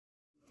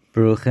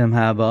Baruchim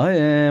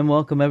habayim.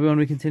 Welcome everyone.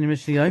 We continue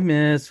Mishna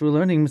Yomis. We're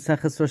learning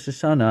Maseches Rosh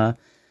Hashana,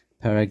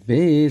 Perek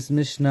Beis,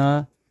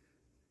 Mishna,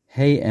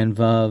 Hey and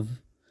Vav.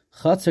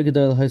 Chatzar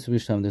Gedol Ha'is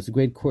B'Yishlem. There's a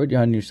great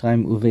courtyard in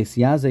Yerushalayim. Uveis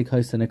Yazek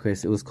Ha'is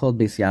Nekres. It was called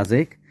Beis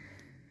Yazek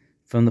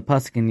from the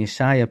pasuk in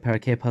Yeshaya,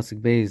 Perek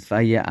pasuk Beis,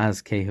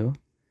 Vayaz Kehu.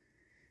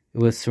 It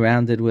was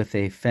surrounded with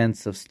a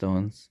fence of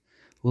stones.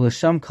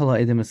 Ulasham Kala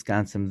Edim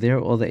Eskansim. There,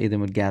 all the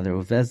Edim would gather.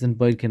 Uvezin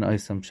Boydkin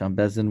Oisam Sham.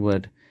 Bezin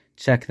would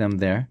check them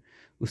there.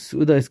 They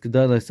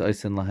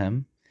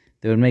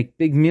would make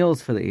big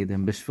meals for the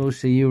Edom,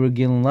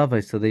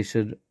 so they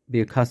should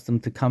be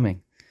accustomed to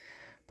coming.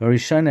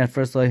 At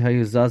first, they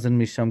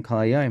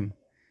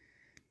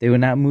would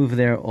not move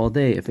there all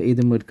day. If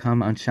Edom would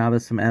come on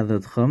Shabbos from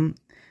Adad Chum,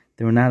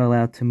 they were not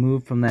allowed to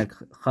move from that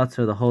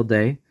chatzar the whole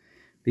day,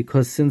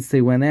 because since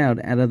they went out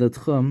at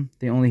Adad Chum,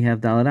 they only have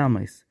Dalad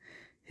Amos.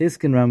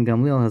 Hiskin Ram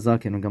Gamliel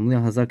Hazakin, and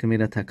Gamliel Hazakin made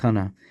a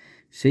takana.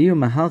 Sheyu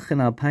Mahalchin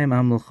Alpayim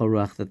Amul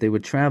Charuach, that they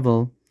would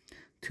travel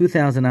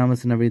 2,000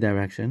 amos in every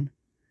direction.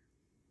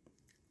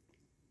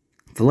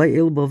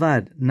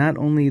 Not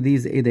only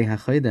these Edei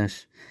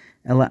HaChodesh,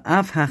 Ela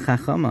Af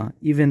HaChachama,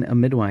 even a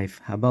midwife,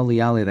 Habal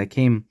Yale, that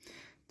came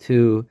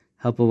to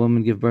help a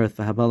woman give birth,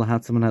 Habal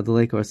Hatzaman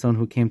Hadalek, or someone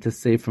who came to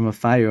save from a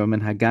fire,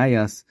 Umin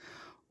Hagayas,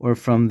 or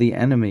from the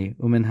enemy,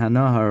 Umin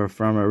Hanahar, or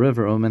from a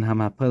river, Umin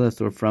Hamapelas,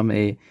 or from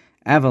a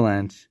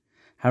avalanche.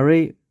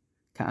 Hare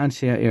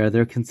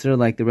they're considered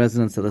like the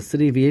residents of the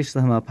city,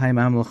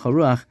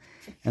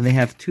 and they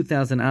have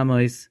 2,000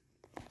 amos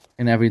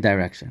in every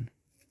direction.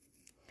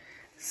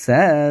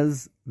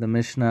 Says the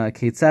Mishnah,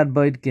 Keitzad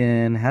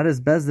Boydkin, how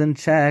does Bezdin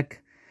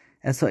check?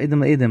 Eso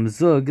Edom Edom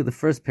Zug, the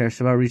first pair,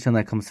 Shabbat Rishon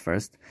that comes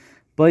first.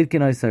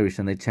 Boydkin Oisa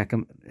Rishon, they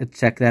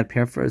check that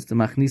pair first. The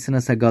Machnisin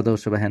Asagado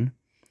Shabahen.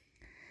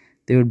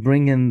 They would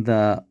bring in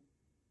the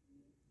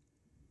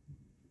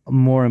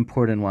more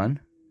important one.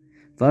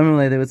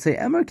 They would say,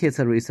 Emar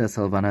Keitzad Risa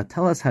Salvana,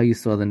 tell us how you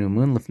saw the new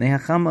moon, Lifnei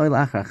Hachama or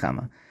Lachar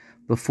Chama,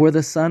 before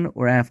the sun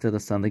or after the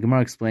sun. The Gemara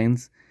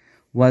explains,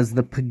 was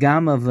the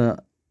Pagam of the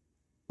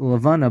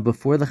Lavana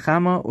before the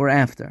Chama or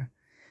after?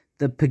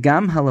 The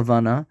Pagam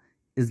Halavana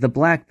is the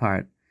black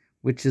part,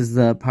 which is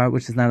the part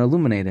which is not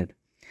illuminated.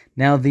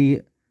 Now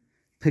the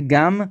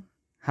Pagam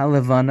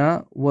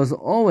Halavana was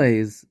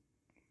always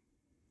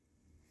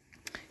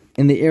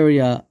in the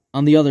area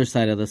on the other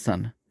side of the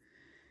sun.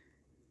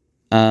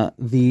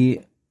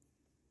 The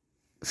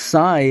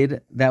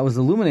side that was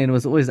illuminated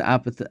was always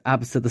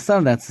opposite the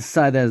sun. That's the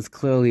side that is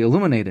clearly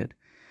illuminated.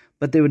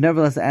 But they would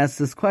nevertheless ask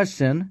this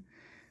question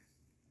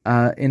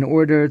in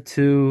order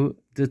to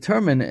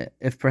determine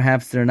if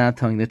perhaps they're not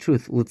telling the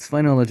truth.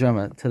 L'tzvayno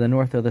l'drama, to the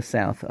north or the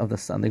south of the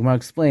sun. The Gemara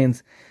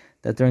explains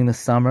that during the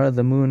summer,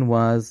 the moon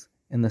was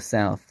in the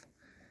south.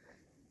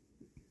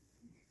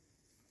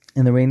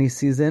 In the rainy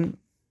season,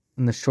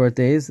 in the short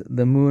days,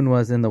 the moon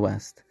was in the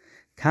west.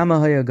 Kama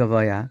hoya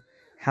gavaya,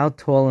 how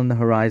tall in the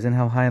horizon,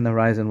 how high in the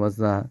horizon was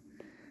the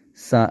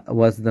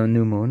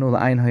new moon?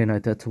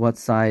 To what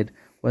side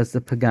was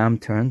the pagam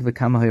turned?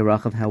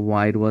 How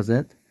wide was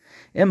it?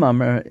 If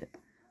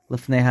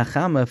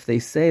they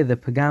say the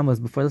pagam was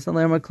before the sun,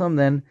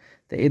 then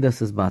the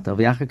edus is bata.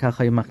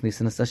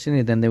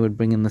 Then they would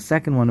bring in the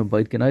second one,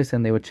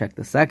 and they would check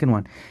the second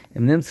one.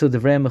 If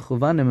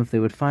they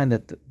would find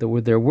that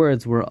their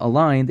words were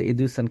aligned,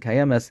 edus and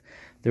kayemes,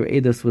 their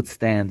edus would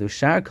stand.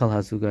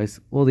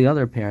 All the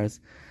other pairs,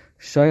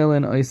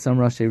 Shoylin Oisam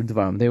Rashi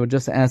Dvarim. They would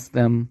just ask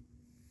them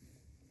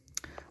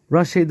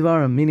Rashi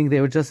Dvarim, meaning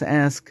they would just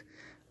ask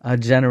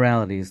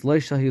generalities.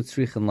 Not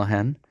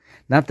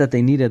that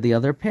they needed the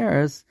other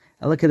pairs,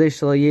 only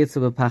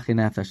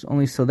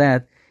so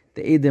that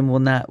the Edom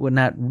would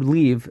not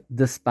leave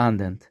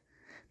despondent.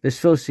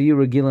 So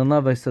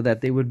that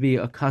they would be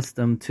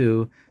accustomed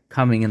to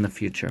coming in the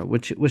future.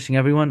 Wishing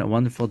everyone a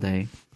wonderful day.